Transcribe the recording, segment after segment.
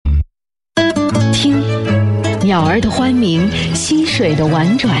鸟儿的欢鸣，溪水的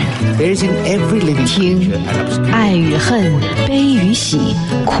婉转。听爱与恨，悲与喜，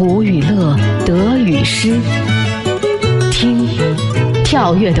苦与乐，得与失。听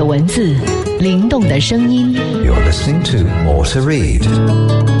跳跃的文字，灵动的声音。You're listening to More to Read。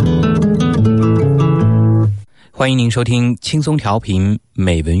欢迎您收听轻松调频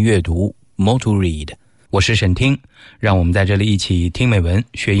美文阅读 More to Read， 我是沈听，让我们在这里一起听美文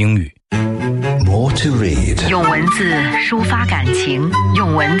学英语。More to Read， 用文字抒发感情，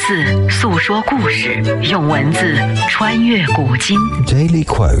用文字诉说故事，用文字穿越古今。 Daily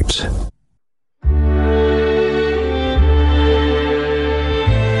Quote。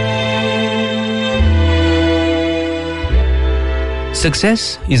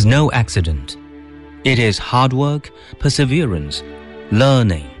 Success is no accident. It is hard work, perseverance,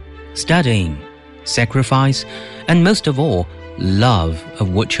 learning, studying, sacrifice, and most of all, love of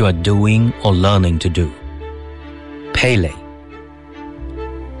what you are doing or learning to do. Pele。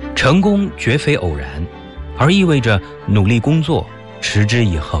 成功绝非偶然，而意味着努力工作，持之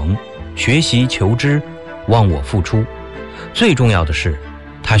以恒，学习求知，忘我付出。最重要的是，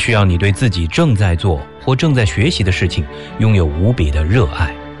它需要你对自己正在做或正在学习的事情拥有无比的热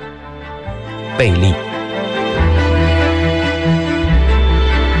爱。贝利。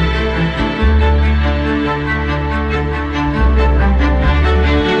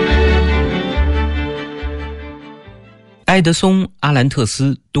埃德松·阿兰特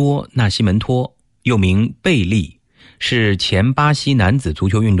斯·多纳西门托，又名贝利，是前巴西男子足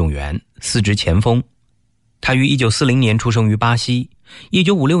球运动员，司职前锋。他于1940年出生于巴西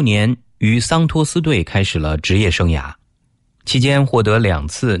，1956年于桑托斯队开始了职业生涯，期间获得2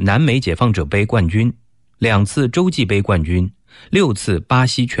次南美解放者杯冠军，2次洲际杯冠军，6次巴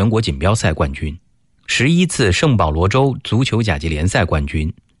西全国锦标赛冠军，11次圣保罗州足球甲级联赛冠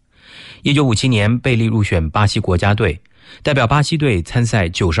军。1957年，贝利入选巴西国家队，代表巴西队参赛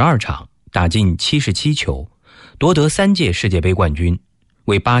92场，打进77球，夺得3届世界杯冠军，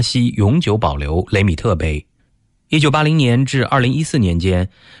为巴西永久保留雷米特杯。1980年至2014年间，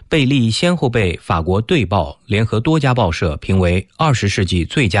贝利先后被法国《队报》联合多家报社评为20世纪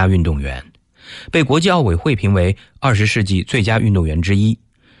最佳运动员，被国际奥委会评为20世纪最佳运动员之一，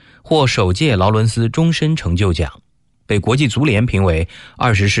获首届劳伦斯终身成就奖，被国际足联评为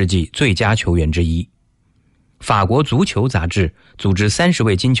20世纪最佳球员之一。法国足球杂志组织30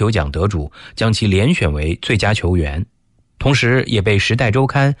位金球奖得主，将其连选为最佳球员，同时也被《时代周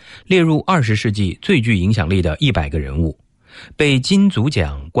刊》列入20世纪最具影响力的100个人物，被金足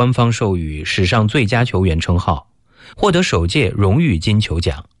奖官方授予史上最佳球员称号，获得首届荣誉金球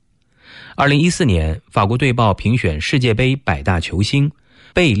奖。2014年，法国《队报》评选世界杯100大球星，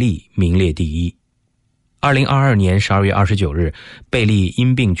贝利名列第一。2022年12月29日，贝利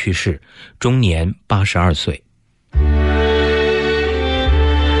因病去世，终年82岁。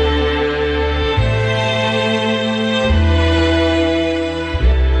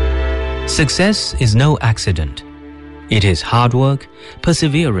Success is no accident. It is hard work,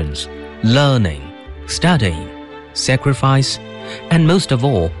 perseverance, learning, studying, sacrifice, and most of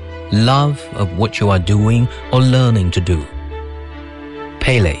all, love of what you are doing or learning to do.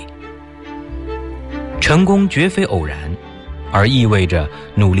 Pele。 成功绝非偶然，而意味着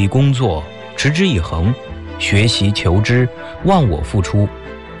努力工作，持之以恒，学习求知，忘我付出。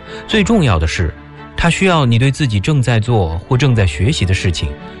最重要的是，它需要你对自己正在做或正在学习的事情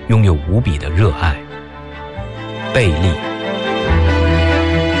拥有无比的热爱。贝利。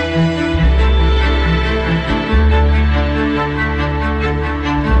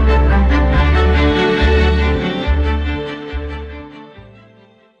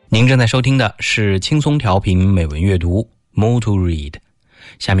您正在收听的是轻松调频美文阅读 More to Read，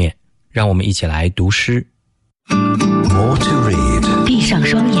 下面让我们一起来读诗。 More to Read。 闭上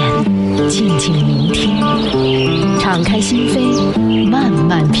双眼，静静聆听，敞开心扉，慢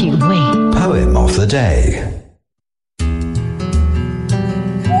慢品味。 Poem of the day。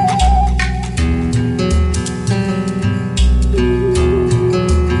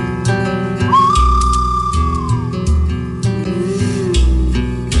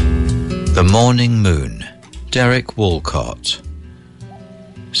 The Morning Moon, Derek Walcott.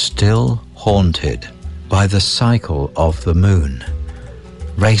 Still haunted by the cycle of the moon,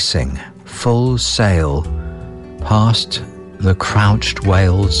 racing full sail past the crouched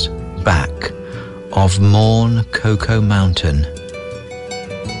whale's back of Morn Cocoa Mountain,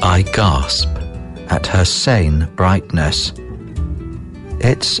 I gasp at her sane brightness.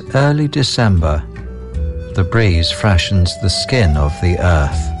 It's early December. The breeze freshens the skin of the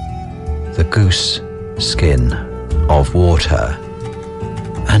earth, the goose skin of water,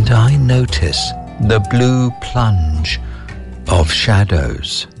 and I notice The blue plunge of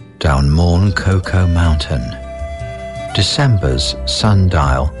shadows down Morn Cocoa Mountain. December's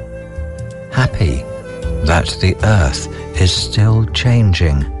sundial, happy that the earth is still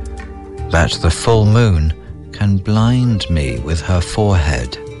changing, that the full moon can blind me with her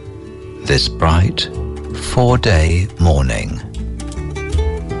forehead this bright 4-day morning,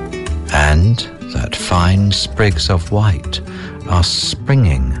 and that fine sprigs of white are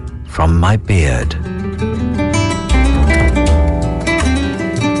springing from my beard.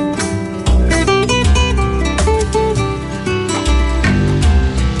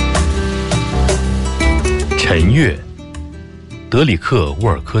《晨月》德里克·沃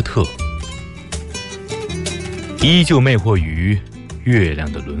尔科特。依旧魅惑于月亮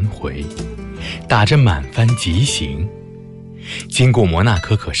的轮回，打着满番疾行，经过摩纳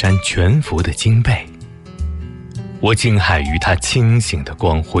可可山全幅的经背，我惊骇于它清醒的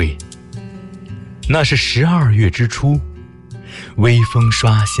光辉。那是12月之初，微风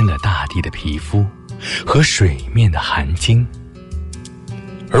刷新了大地的皮肤和水面的含晶，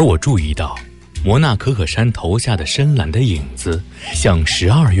而我注意到摩纳可可山头下的深蓝的影子像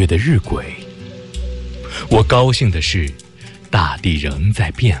12月的日晷。我高兴的是，大地仍在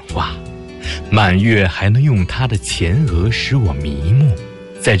变化，满月还能用它的前额使我迷目，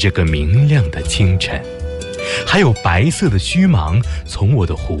在这个明亮的清晨，还有白色的须芒从我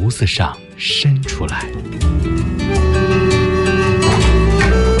的胡子上伸出来。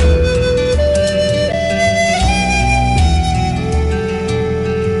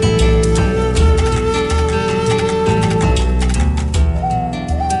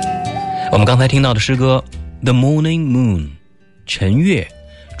我们刚才听到的诗歌 The Morning Moon 晨月，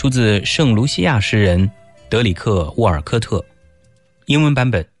出自圣卢西亚诗人德里克·沃尔科特，英文版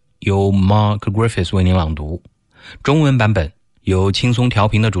本由 Mark Griffiths 为您朗读，中文版本由轻松调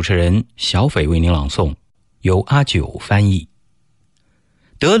频的主持人小斐为您朗诵，由阿九翻译。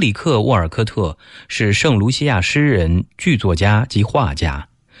德里克·沃尔科特是圣卢西亚诗人、剧作家及画家，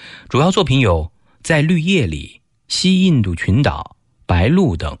主要作品有《在绿叶里》、《西印度群岛》、《白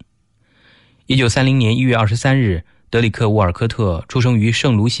鹭》等。1930年1月23日，德里克·沃尔科特出生于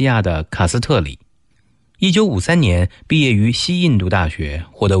圣卢西亚的卡斯特里。1953年毕业于西印度大学，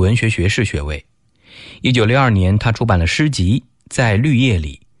获得文学学士学位。1962年，他出版了诗集《在绿叶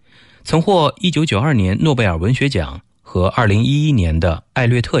里》，曾获1992年诺贝尔文学奖和2011年的艾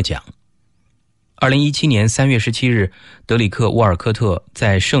略特奖。2017年3月17日，德里克·沃尔科特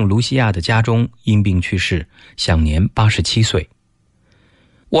在圣卢西亚的家中因病去世，享年87岁。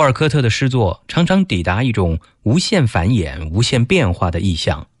沃尔科特的诗作常常抵达一种无限繁衍、无限变化的意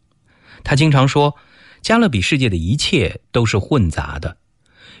象。他经常说，加勒比世界的一切都是混杂的，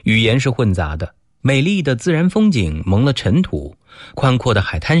语言是混杂的，美丽的自然风景蒙了尘土，宽阔的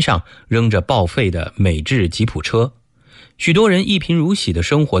海滩上扔着报废的美制吉普车，许多人一贫如洗地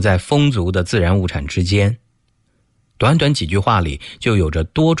生活在丰足的自然物产之间。短短几句话里就有着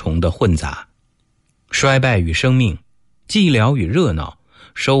多重的混杂，衰败与生命，寂寥与热闹，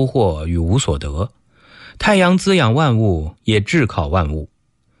收获与无所得，太阳滋养万物，也炙烤万物。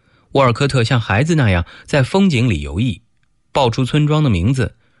沃尔科特像孩子那样在风景里游弋，报出村庄的名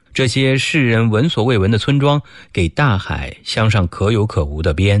字，这些世人闻所未闻的村庄给大海镶上可有可无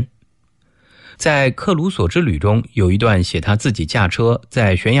的边。在克鲁索之旅中，有一段写他自己驾车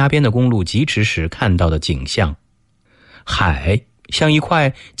在悬崖边的公路疾驰时看到的景象。海像一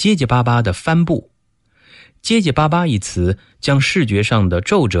块结结巴巴的帆布，结结巴巴一词将视觉上的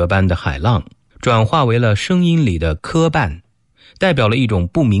皱褶般的海浪转化为了声音里的磕绊，代表了一种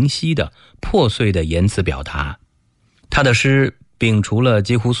不明晰的破碎的言辞表达。他的诗摒除了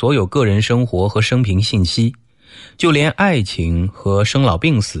几乎所有个人生活和生平信息，就连爱情和生老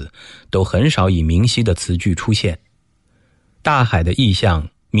病死都很少以明晰的词句出现。大海的意象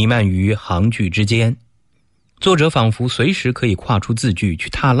弥漫于行句之间，作者仿佛随时可以跨出字句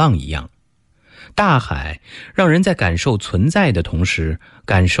去踏浪一样。大海让人在感受存在的同时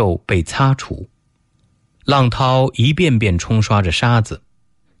感受被擦除，浪涛一遍遍冲刷着沙子，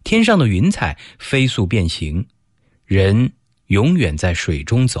天上的云彩飞速变形，人永远在水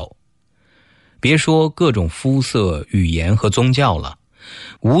中走。别说各种肤色、语言和宗教了，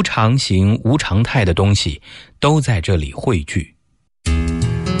无常形、无常态的东西都在这里汇聚。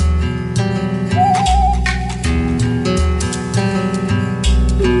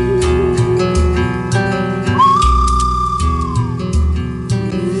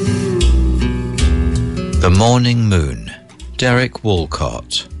The Morning Moon, Derek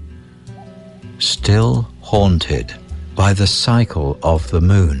Walcott. Still haunted by the cycle of the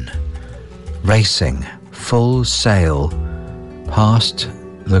moon, racing full sail past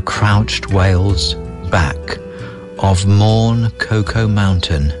the crouched whale's back of Morn Cocoa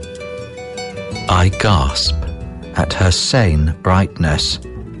Mountain, I gasp at her sane brightness.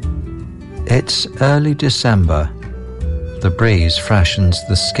 It's early December. The breeze freshens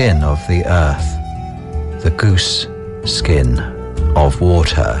the skin of the earth, the goose skin of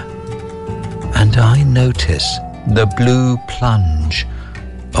water, and I notice the blue plunge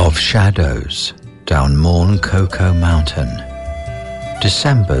of shadows down Morn Cocoa Mountain.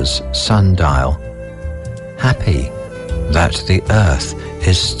 December's sundial, happy that the earth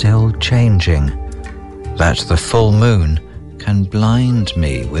is still changing, that the full moon can blind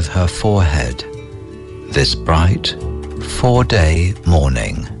me with her forehead this bright 4-day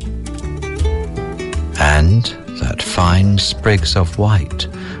morning, and that fine sprigs of white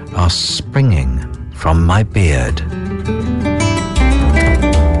are springing from my beard.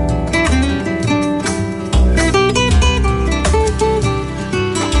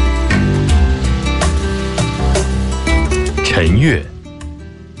《晨月》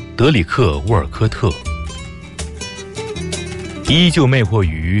德里克·沃尔科特。依旧魅惑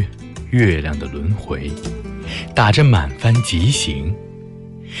于月亮的轮回，打着满帆疾行，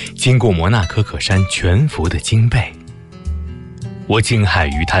经过摩纳可可山全幅的经纬，我惊骇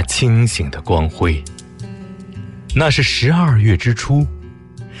于它清醒的光辉。那是12月之初，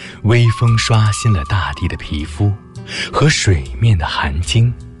微风刷新了大地的皮肤和水面的含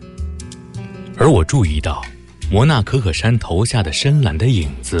晶，而我注意到摩纳可可山头下的深蓝的影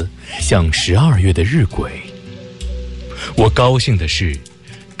子像12月的日晷。我高兴的是，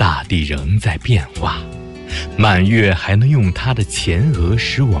大地仍在变化，满月还能用它的前额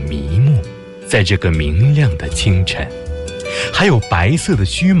使我迷目，在这个明亮的清晨，还有白色的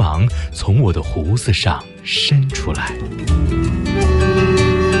须芒从我的胡子上伸出来。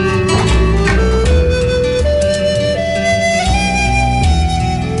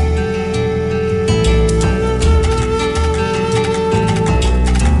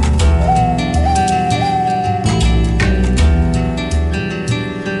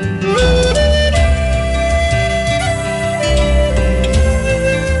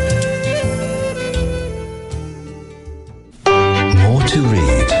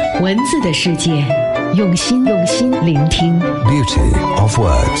文字的世界，用心聆听。Beauty of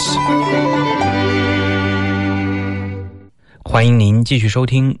words。欢迎您继续收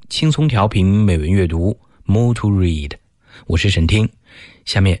听轻松调频美文阅读 More to Read， 我是沈听。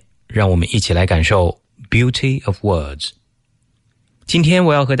下面让我们一起来感受 Beauty of words。 今天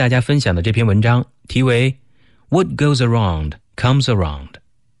我要和大家分享的这篇文章题为 What goes around comes around，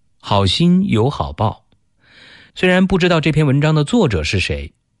 好心有好报。虽然不知道这篇文章的作者是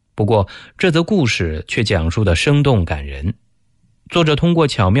谁，不过这则故事却讲述得生动感人。作者通过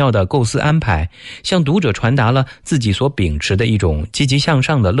巧妙的构思安排，向读者传达了自己所秉持的一种积极向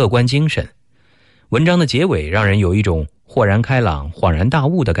上的乐观精神。文章的结尾让人有一种豁然开朗、恍然大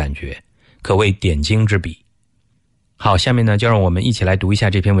悟的感觉，可谓点睛之笔。好，下面呢，就让我们一起来读一下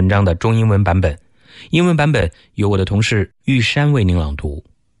这篇文章的中英文版本。英文版本由我的同事玉山为您朗读，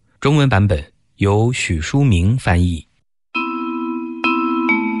中文版本由许书明翻译。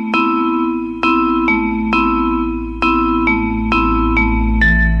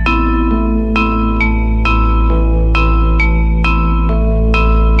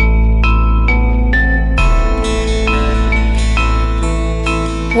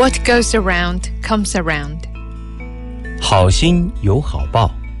What goes around comes around. 好心有好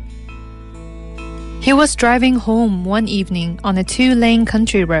报。He was driving home one evening on a 2-lane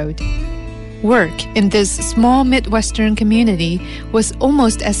country road. Work in this small Midwestern community was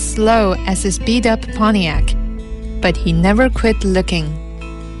almost as slow as his beat-up Pontiac, but he never quit looking.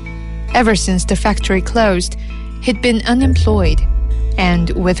 Ever since the factory closed, he'd been unemployed,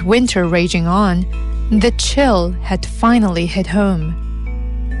 and with winter raging on, the chill had finally hit home.It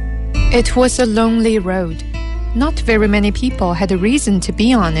was a lonely road. Not very many people had a reason to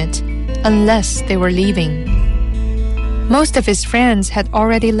be on it, unless they were leaving. Most of his friends had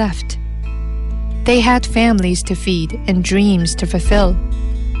already left. They had families to feed and dreams to fulfill.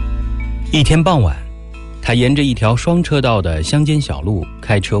 一天傍晚，他沿着一条双车道的乡间小路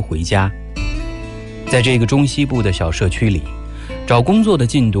开车回家。在这个中西部的小社区里，找工作的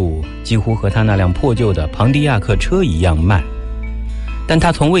进度几乎和他那辆破旧的庞迪亚克车一样慢。但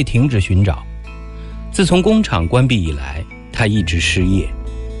他从未停止寻找。自从工厂关闭以来，他一直失业。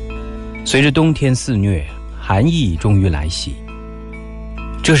随着冬天肆虐，寒意终于来袭。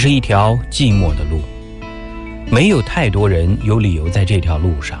这是一条寂寞的路，没有太多人有理由在这条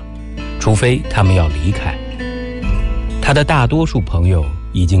路上，除非他们要离开。他的大多数朋友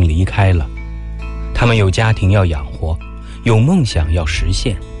已经离开了，他们有家庭要养活，有梦想要实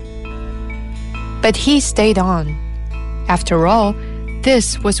现。But he stayed on. After all,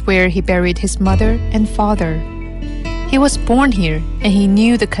 this was where he buried his mother and father. He was born here and he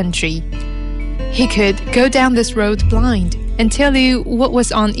knew the country. He could go down this road blind and tell you what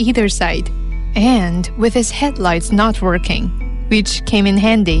was on either side, and with his headlights not working, which came in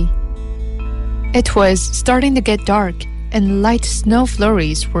handy. It was starting to get dark and light snow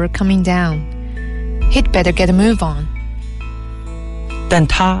flurries were coming down. He'd better get a move on. 但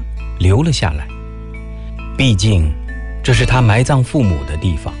他留了下来，毕竟这是他埋葬父母的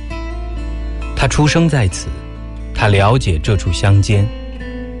地方。他出生在此，他了解这处乡间。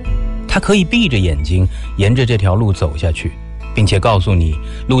他可以闭着眼睛沿着这条路走下去，并且告诉你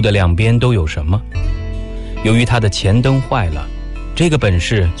路的两边都有什么。由于他的前灯坏了，这个本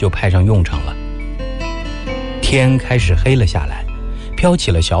事就派上用场了。天开始黑了下来，飘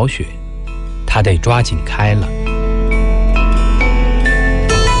起了小雪，他得抓紧开了。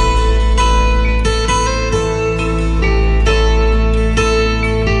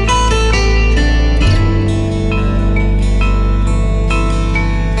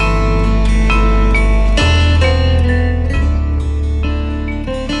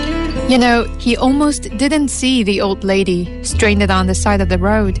You know, he almost didn't see the old lady stranded on the side of the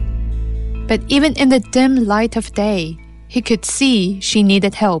road. But even in the dim light of day, he could see she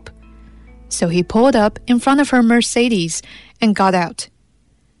needed help. So he pulled up in front of her Mercedes and got out.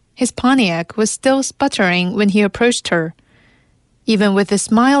 His Pontiac was still sputtering when he approached her. Even with a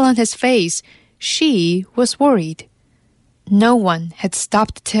smile on his face, she was worried. No one had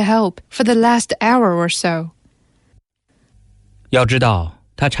stopped to help for the last hour or so. 要知道，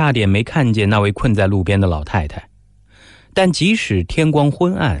他差点没看见那位困在路边的老太太，但即使天光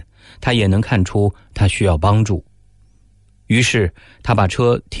昏暗，他也能看出她需要帮助。于是他把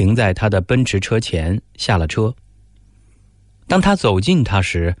车停在他的奔驰车前，下了车。当他走近他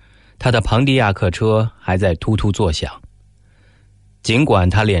时，他的庞迪亚克车还在突突作响。尽管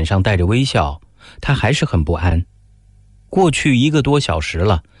他脸上带着微笑，他还是很不安。过去1个多小时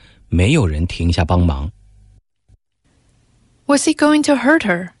了，没有人停下帮忙。Was he going to hurt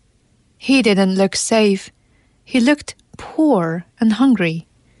her? He didn't look safe. He looked poor and hungry.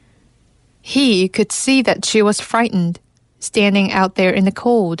 He could see that she was frightened, standing out there in the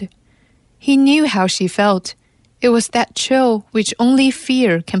cold. He knew how she felt. It was that chill which only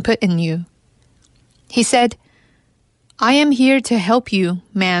fear can put in you. He said, "I am here to help you,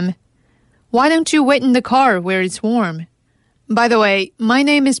 ma'am. Why don't you wait in the car where it's warm? By the way, my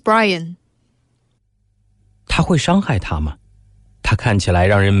name is Brian." 他会伤害她吗？他看起来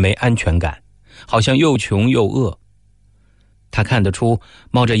让人没安全感，好像又穷又饿。他看得出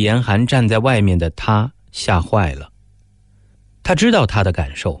冒着严寒站在外面的他吓坏了。他知道他的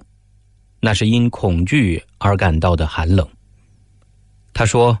感受，那是因恐惧而感到的寒冷。他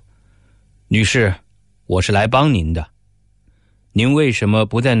说：“女士，我是来帮您的。您为什么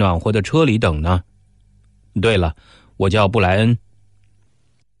不在暖和的车里等呢？对了，我叫布莱恩。”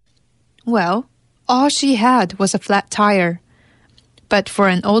 Well, all she had was a flat tire. But for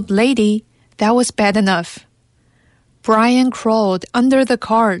an old lady, that was bad enough. Brian crawled under the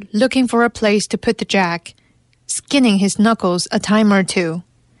car looking for a place to put the jack, skinning his knuckles a time or two.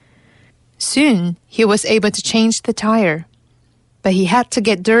 Soon, he was able to change the tire. But he had to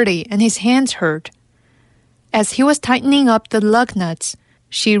get dirty and his hands hurt. As he was tightening up the lug nuts,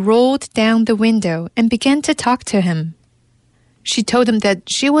 she rolled down the window and began to talk to him. She told him that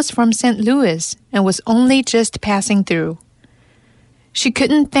she was from St. Louis and was only just passing through. She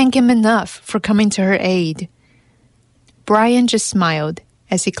couldn't thank him enough for coming to her aid. Brian just smiled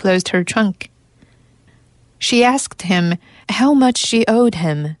as he closed her trunk. She asked him how much she owed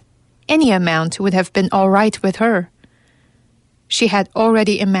him. Any amount would have been all right with her. She had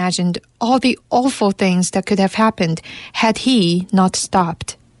already imagined all the awful things that could have happened had he not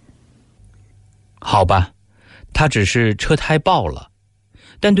stopped. 好吧，他只是车胎爆了，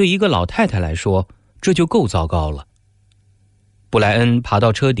但对一个老太太来说，这就够糟糕了。布莱恩爬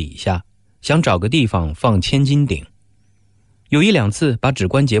到车底下，想找个地方放千斤顶。有1、2次把指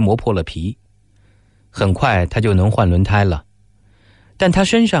关节磨破了皮。很快他就能换轮胎了，但他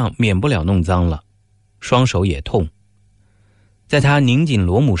身上免不了弄脏了，双手也痛。在他拧紧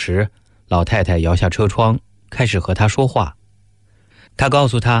螺母时，老太太摇下车窗，开始和他说话。他告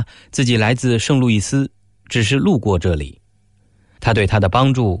诉他自己来自圣路易斯，只是路过这里。他对他的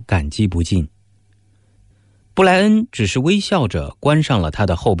帮助感激不尽。布莱恩只是微笑着关上了他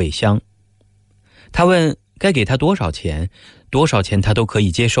的后备箱。他问该给他多少钱，多少钱他都可以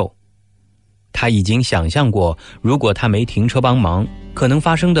接受。他已经想象过，如果他没停车帮忙，可能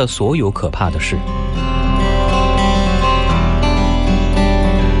发生的所有可怕的事。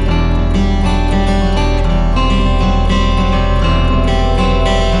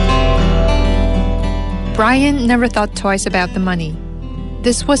Brian never thought twice about the money.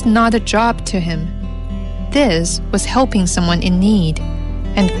 This was not a job to him. This was helping someone in need,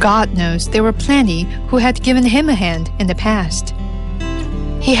 and God knows there were plenty who had given him a hand in the past.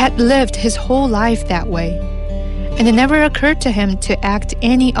 He had lived his whole life that way, and it never occurred to him to act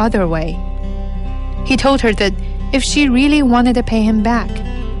any other way. He told her that if she really wanted to pay him back,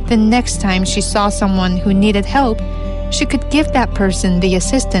 the next time she saw someone who needed help, she could give that person the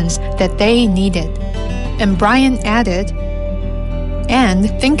assistance that they needed. And Brian added, "And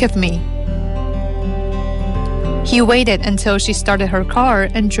think of me." He waited until she started her car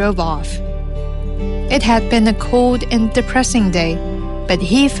and drove off. It had been a cold and depressing day, but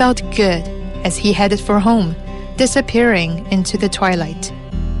he felt good as he headed for home, disappearing into the twilight.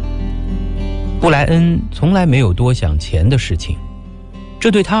 布莱恩从来没有多想钱的事情，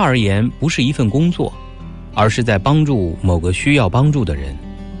这对他而言不是一份工作，而是在帮助某个需要帮助的人。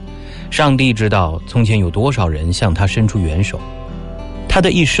上帝知道从前有多少人向他伸出援手，他的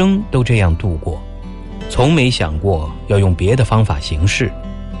一生都这样度过，从没想过要用别的方法行事。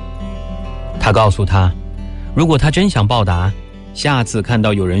他告诉他，如果他真想报答，下次看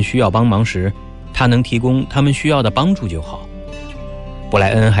到有人需要帮忙时，他能提供他们需要的帮助就好。布莱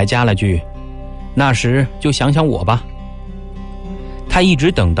恩还加了句，那时就想想我吧。他一直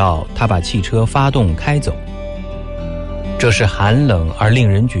等到他把汽车发动开走。这是寒冷而令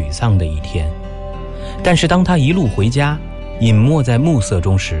人沮丧的一天，但是当他一路回家，隐没在暮色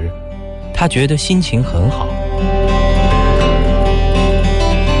中时，他觉得心情很好。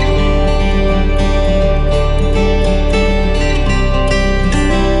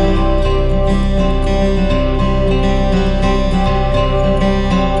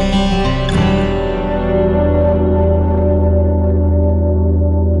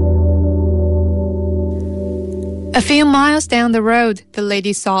A few miles down the road, the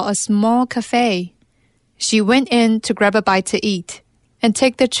lady saw a small cafe. She went in to grab a bite to eat and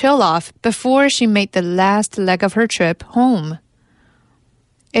take the chill off before she made the last leg of her trip home.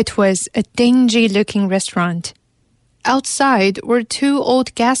 It was a dingy-looking restaurant. Outside were 2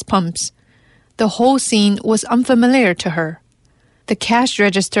 old gas pumps. The whole scene was unfamiliar to her. The cash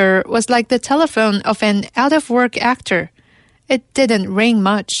register was like the telephone of an out-of-work actor. It didn't ring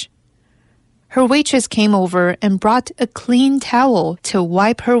much. Her waitress came over and brought a clean towel to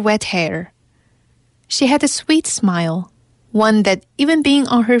wipe her wet hair. She had a sweet smile, one that even being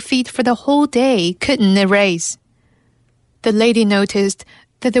on her feet for the whole day couldn't erase. The lady noticed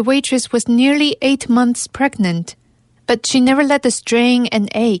that the waitress was nearly 8 months pregnant, but she never let the strain and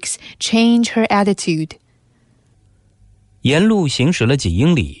aches change her attitude. 沿路行驶了几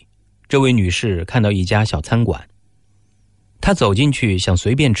英里，这位女士看到一家小餐馆。她走进去想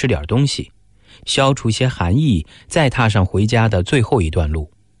随便吃点东西，消除些寒意，再踏上回家的最后一段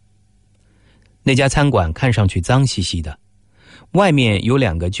路。那家餐馆看上去脏兮兮的，外面有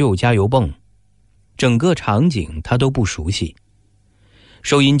2个旧加油泵，整个场景他都不熟悉。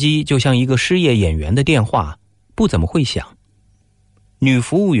收银机就像一个失业演员的电话，不怎么会响。女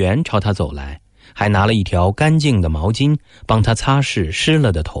服务员朝他走来，还拿了一条干净的毛巾帮他擦拭湿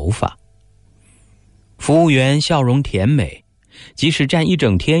了的头发。服务员笑容甜美，即使站一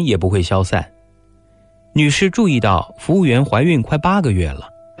整天也不会消散。女士注意到服务员怀孕快8个月了，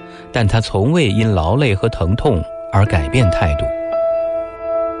但她从未因劳累和疼痛而改变态度。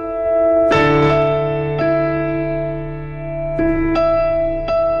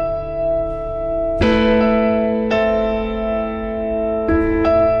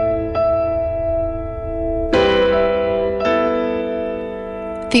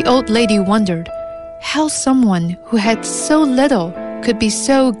The old lady wondered how someone who had so little could be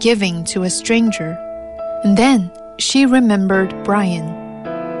so giving to a stranger. And then she remembered Brian.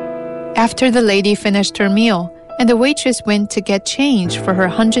 After the lady finished her meal and the waitress went to get change for her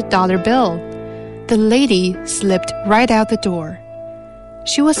 $100 bill, the lady slipped right out the door.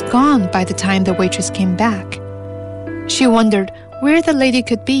 She was gone by the time the waitress came back. She wondered where the lady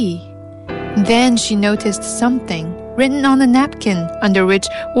could be. Then she noticed something written on a napkin under which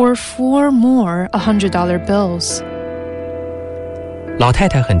were 4 more $100 bills. 老太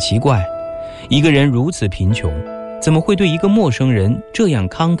太很奇怪，一个人如此贫穷，怎么会对一个陌生人这样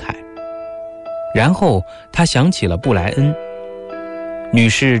慷慨？然后她想起了布莱恩。女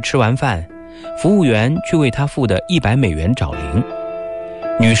士吃完饭，服务员去为她付的$100找零，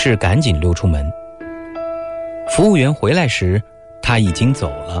女士赶紧溜出门。服务员回来时，她已经走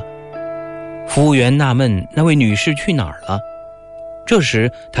了。服务员纳闷那位女士去哪儿了。这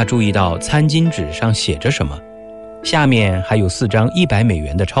时她注意到餐巾纸上写着什么，下面还有4张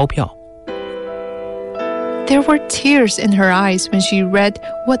$100的钞票。There were tears in her eyes when she read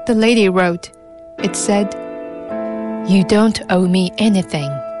what the lady wrote. It said, You don't owe me anything.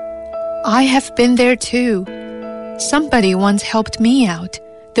 I have been there too. Somebody once helped me out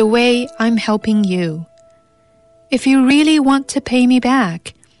the way I'm helping you. If you really want to pay me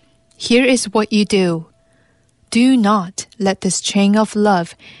back, here is what you do. Do not let this chain of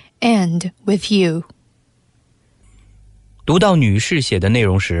love end with you. 读到女士写的内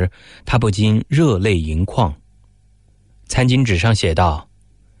容时，他不禁热泪盈眶。餐巾纸上写道：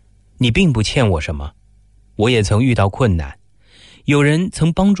你并不欠我什么，我也曾遇到困难，有人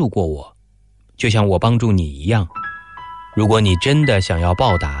曾帮助过我，就像我帮助你一样。如果你真的想要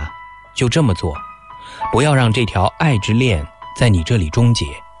报答，就这么做，不要让这条爱之链在你这里终结。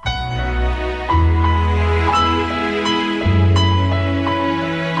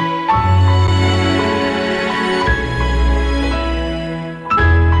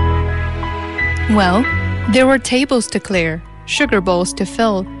Well, there were tables to clear, sugar bowls to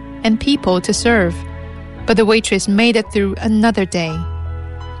fill, and people to serve. But the waitress made it through another day.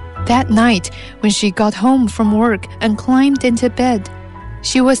 That night, when she got home from work and climbed into bed,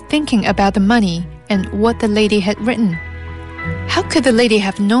 she was thinking about the money and what the lady had written. How could the lady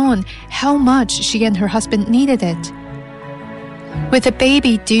have known how much she and her husband needed it? With a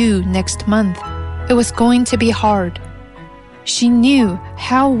baby due next month, it was going to be hard. She knew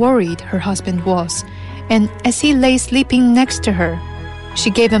how worried her husband was, and as he lay sleeping next to her, she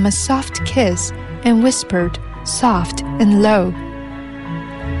gave him a soft kiss and whispered, soft and low,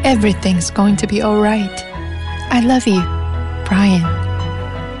 "Everything's going to be all right. I love you, Brian."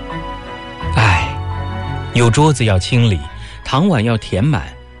 有桌子要清理，糖碗要填满，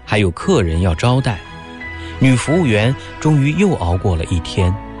还有客人要招待。女服务员终于又熬过了一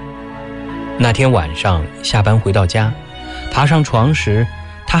天。那天晚上下班回到家，爬上床时，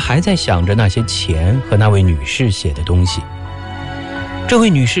她还在想着那些钱和那位女士写的东西。这位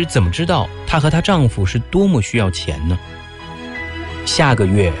女士怎么知道她和她丈夫是多么需要钱呢？下个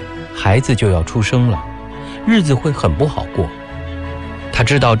月孩子就要出生了，日子会很不好过。她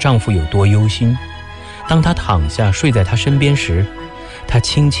知道丈夫有多忧心。当她躺下睡在他身边时，她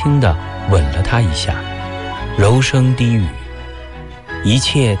轻轻地吻了他一下，柔声低语：一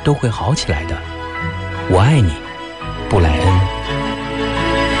切都会好起来的，我爱你，布莱恩。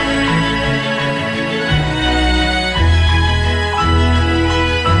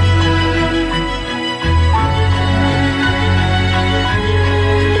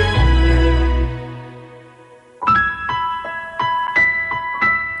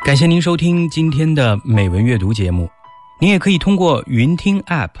感谢您收听今天的美文阅读节目，您也可以通过云听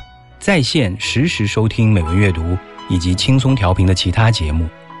App 在线实时收听美文阅读以及轻松调频的其他节目，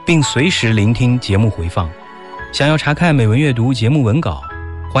并随时聆听节目回放。想要查看美文阅读节目文稿，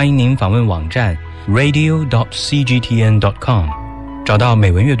欢迎您访问网站 radio.cgtn.com 找到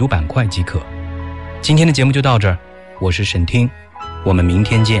美文阅读板块即可。今天的节目就到这儿，我是沈听，我们明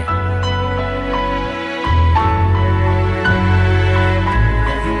天见。